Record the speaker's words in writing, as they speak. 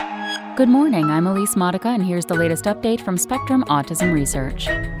Good morning, I'm Elise Modica, and here's the latest update from Spectrum Autism Research.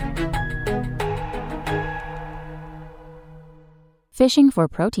 Fishing for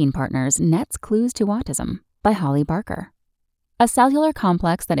Protein Partners Nets Clues to Autism by Holly Barker. A cellular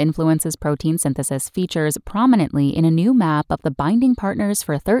complex that influences protein synthesis features prominently in a new map of the binding partners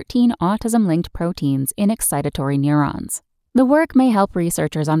for 13 autism-linked proteins in excitatory neurons. The work may help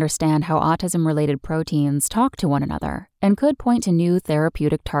researchers understand how autism-related proteins talk to one another and could point to new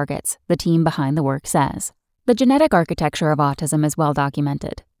therapeutic targets, the team behind the work says. The genetic architecture of autism is well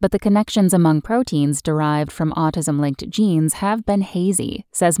documented, but the connections among proteins derived from autism-linked genes have been hazy,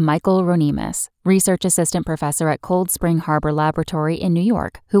 says Michael Ronimus, research assistant professor at Cold Spring Harbor Laboratory in New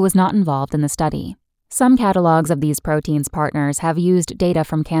York, who was not involved in the study. Some catalogs of these proteins' partners have used data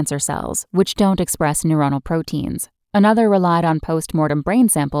from cancer cells, which don't express neuronal proteins. Another relied on post-mortem brain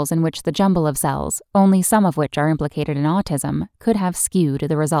samples in which the jumble of cells, only some of which are implicated in autism, could have skewed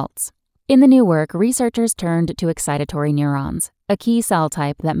the results. In the new work, researchers turned to excitatory neurons, a key cell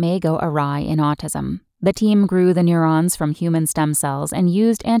type that may go awry in autism. The team grew the neurons from human stem cells and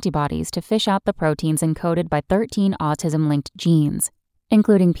used antibodies to fish out the proteins encoded by 13 autism-linked genes,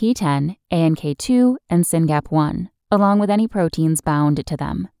 including P10, ANK2, and SYNGAP1, along with any proteins bound to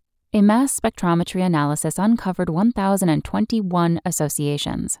them. A mass spectrometry analysis uncovered 1,021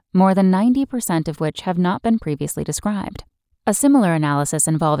 associations, more than 90% of which have not been previously described. A similar analysis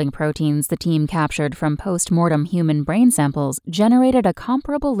involving proteins the team captured from post-mortem human brain samples generated a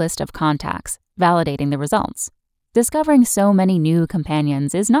comparable list of contacts, validating the results. Discovering so many new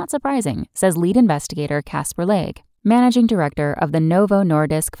companions is not surprising, says lead investigator Casper Legge, managing director of the Novo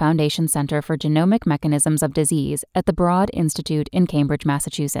Nordisk Foundation Center for Genomic Mechanisms of Disease at the Broad Institute in Cambridge,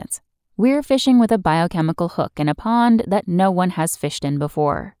 Massachusetts. We're fishing with a biochemical hook in a pond that no one has fished in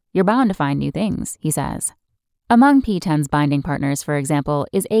before. You're bound to find new things, he says. Among P10's binding partners, for example,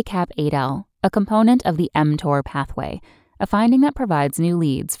 is ACAP8L, a component of the mTOR pathway, a finding that provides new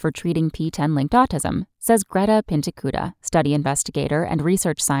leads for treating P10-linked autism, says Greta Pintacuda, study investigator and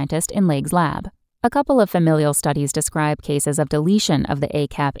research scientist in Legge's lab. A couple of familial studies describe cases of deletion of the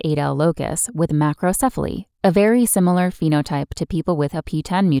ACAP8L locus with macrocephaly, a very similar phenotype to people with a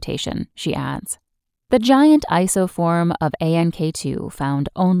P10 mutation, she adds. The giant isoform of ANK2 found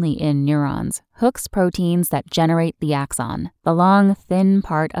only in neurons hooks proteins that generate the axon, the long, thin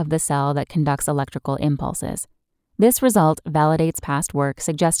part of the cell that conducts electrical impulses. This result validates past work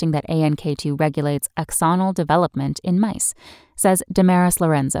suggesting that ANK2 regulates axonal development in mice, says Damaris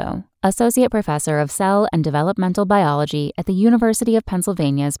Lorenzo, associate professor of cell and developmental biology at the University of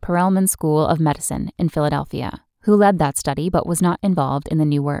Pennsylvania's Perelman School of Medicine in Philadelphia, who led that study but was not involved in the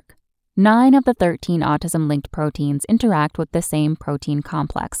new work. 9 of the 13 autism-linked proteins interact with the same protein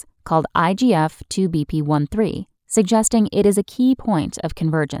complex, called IGF-2BP13, suggesting it is a key point of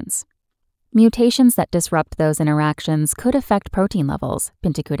convergence. Mutations that disrupt those interactions could affect protein levels,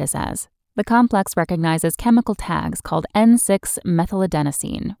 Pintacuda says. The complex recognizes chemical tags called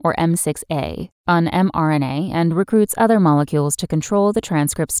N6-methyladenosine, or M6A, on mRNA and recruits other molecules to control the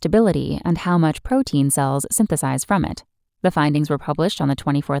transcript stability and how much protein cells synthesize from it. The findings were published on the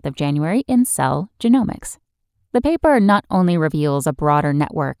 24th of January in Cell Genomics. The paper not only reveals a broader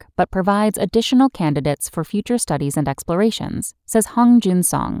network, but provides additional candidates for future studies and explorations, says Hong-Jun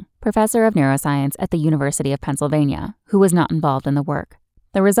Song, professor of neuroscience at the University of Pennsylvania, who was not involved in the work.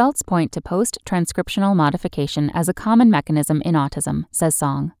 The results point to post-transcriptional modification as a common mechanism in autism, says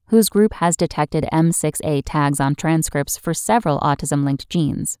Song, whose group has detected M6A tags on transcripts for several autism-linked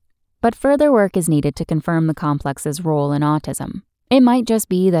genes. But further work is needed to confirm the complex's role in autism. It might just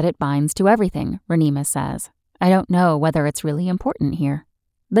be that it binds to everything, Ronimus says. I don't know whether it's really important here.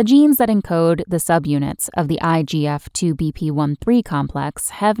 The genes that encode the subunits of the IGF-2BP13 complex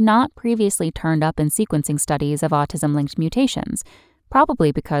have not previously turned up in sequencing studies of autism-linked mutations,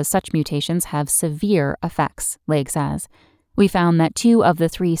 probably because such mutations have severe effects, Legge says. We found that 2 of the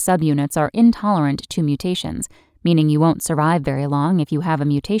 3 subunits are intolerant to mutations, meaning you won't survive very long if you have a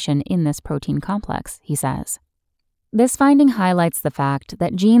mutation in this protein complex, he says. This finding highlights the fact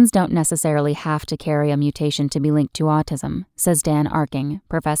that genes don't necessarily have to carry a mutation to be linked to autism, says Dan Arking,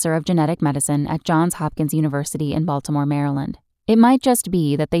 professor of genetic medicine at Johns Hopkins University in Baltimore, Maryland. It might just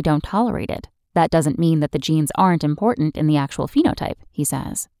be that they don't tolerate it. That doesn't mean that the genes aren't important in the actual phenotype, he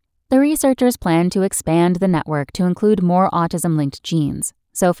says. The researchers plan to expand the network to include more autism-linked genes.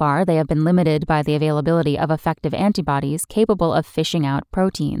 So far, they have been limited by the availability of effective antibodies capable of fishing out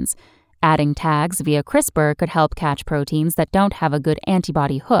proteins. Adding tags via CRISPR could help catch proteins that don't have a good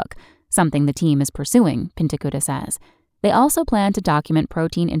antibody hook, something the team is pursuing, Pintacuda says. They also plan to document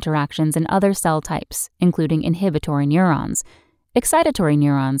protein interactions in other cell types, including inhibitory neurons. Excitatory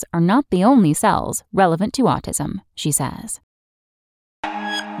neurons are not the only cells relevant to autism, she says.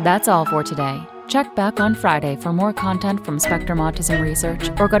 That's all for today. Check back on Friday for more content from Spectrum Autism Research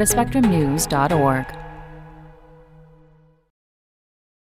or go to spectrumnews.org.